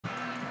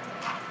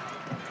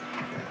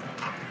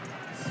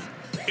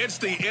It's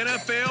the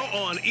NFL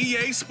on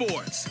EA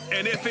Sports.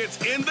 And if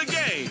it's in the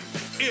game,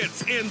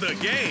 it's in the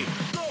game.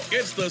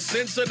 It's the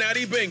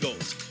Cincinnati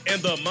Bengals and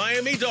the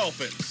Miami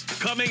Dolphins.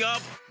 Coming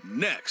up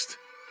next.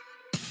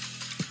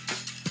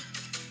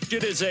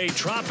 It is a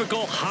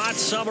tropical, hot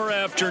summer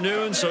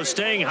afternoon, so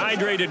staying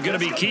hydrated going to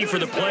be key for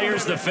the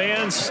players, the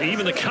fans,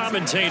 even the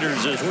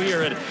commentators as we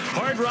are at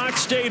Hard Rock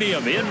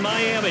Stadium in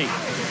Miami.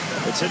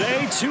 But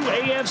today, two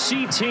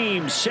AFC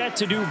teams set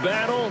to do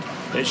battle.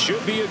 It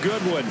should be a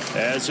good one,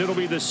 as it'll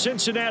be the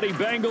Cincinnati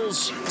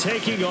Bengals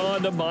taking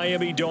on the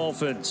Miami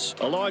Dolphins.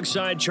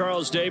 Alongside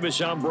Charles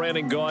Davis, I'm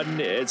Brandon Gaudin.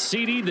 At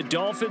CD, the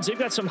Dolphins, they've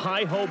got some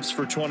high hopes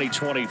for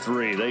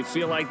 2023. They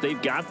feel like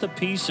they've got the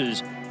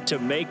pieces to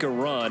make a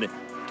run.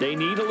 They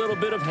need a little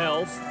bit of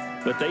health,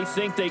 but they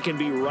think they can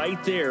be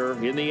right there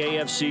in the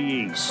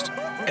AFC East.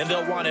 And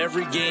they'll want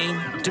every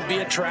game to be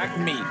a track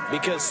meet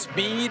because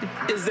speed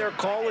is their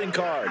calling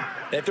card.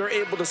 And if they're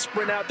able to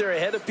sprint out there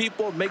ahead of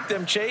people and make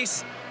them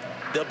chase,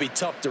 they'll be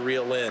tough to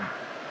reel in.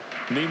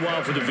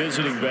 Meanwhile, for the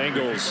visiting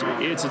Bengals,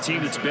 it's a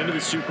team that's been to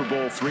the Super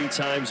Bowl 3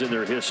 times in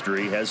their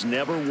history, has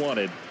never won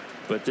it,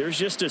 but there's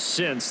just a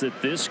sense that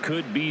this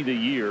could be the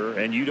year,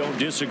 and you don't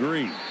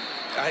disagree.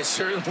 I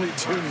certainly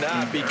do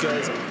not,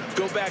 because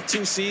go back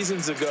 2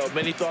 seasons ago,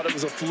 many thought it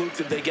was a fluke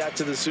that they got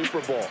to the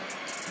Super Bowl.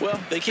 Well,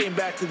 they came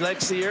back the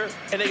next year,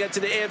 and they got to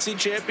the AFC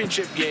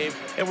Championship game,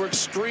 and were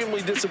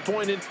extremely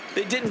disappointed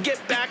they didn't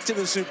get back to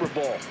the Super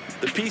Bowl.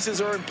 The pieces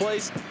are in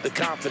place. The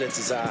confidence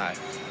is high.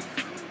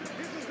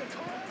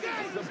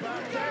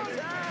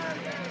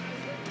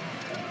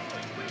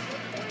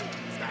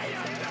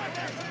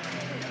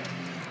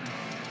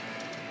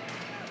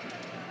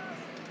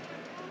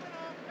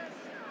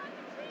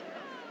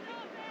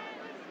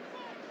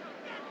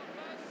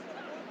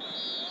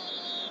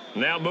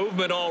 Now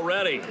movement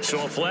already.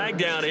 So a flag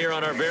down here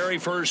on our very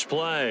first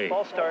play.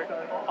 Ball start,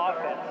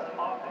 offense.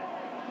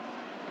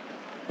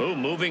 Oh,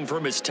 moving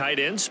from his tight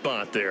end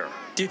spot there.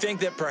 Do you think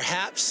that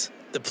perhaps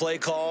the play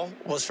call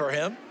was for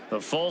him?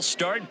 The false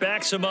start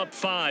backs him up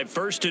 5,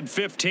 1st and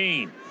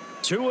 15.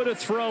 2 and a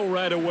throw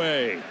right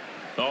away.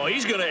 Oh,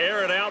 he's going to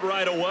air it out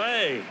right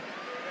away.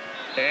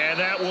 And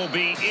that will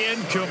be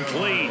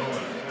incomplete.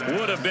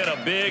 Would have been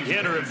a big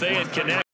hitter if they had connected.